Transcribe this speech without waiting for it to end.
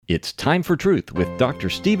It's Time for Truth with Dr.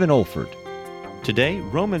 Stephen Olford. Today,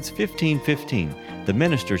 Romans 15:15. The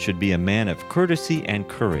minister should be a man of courtesy and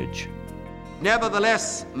courage.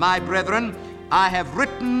 Nevertheless, my brethren, I have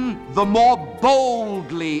written the more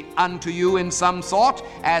boldly unto you in some sort,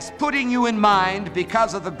 as putting you in mind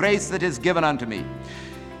because of the grace that is given unto me.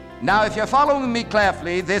 Now, if you're following me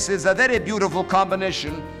carefully, this is a very beautiful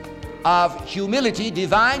combination of humility,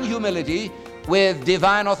 divine humility, with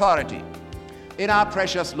divine authority. In our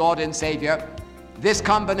precious Lord and Savior, this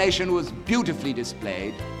combination was beautifully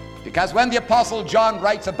displayed, because when the Apostle John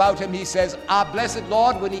writes about him, he says, our blessed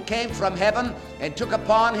Lord, when he came from heaven and took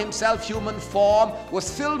upon himself human form, was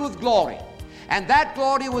filled with glory. And that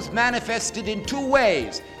glory was manifested in two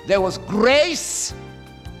ways. There was grace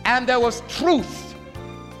and there was truth.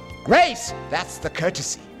 Grace, that's the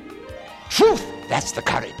courtesy. Truth, that's the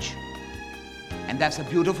courage. And that's a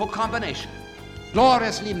beautiful combination,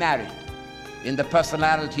 gloriously married in the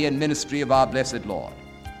personality and ministry of our blessed Lord.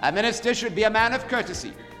 A minister should be a man of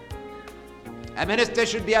courtesy. A minister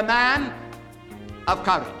should be a man of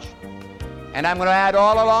courage. And I'm going to add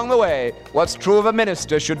all along the way, what's true of a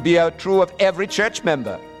minister should be true of every church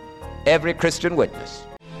member, every Christian witness.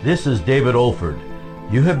 This is David Olford.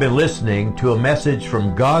 You have been listening to a message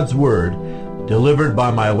from God's Word delivered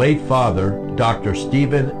by my late father, Dr.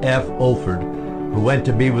 Stephen F. Olford, who went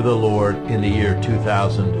to be with the Lord in the year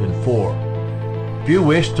 2004. If you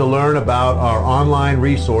wish to learn about our online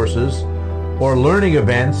resources or learning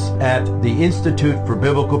events at the Institute for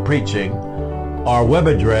Biblical Preaching, our web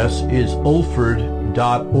address is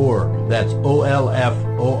olford.org. That's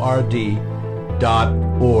olford.org.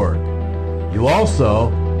 You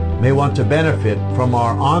also may want to benefit from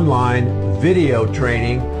our online video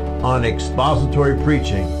training on expository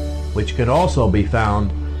preaching, which can also be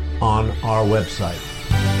found on our website.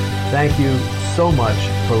 Thank you so much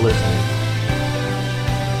for listening.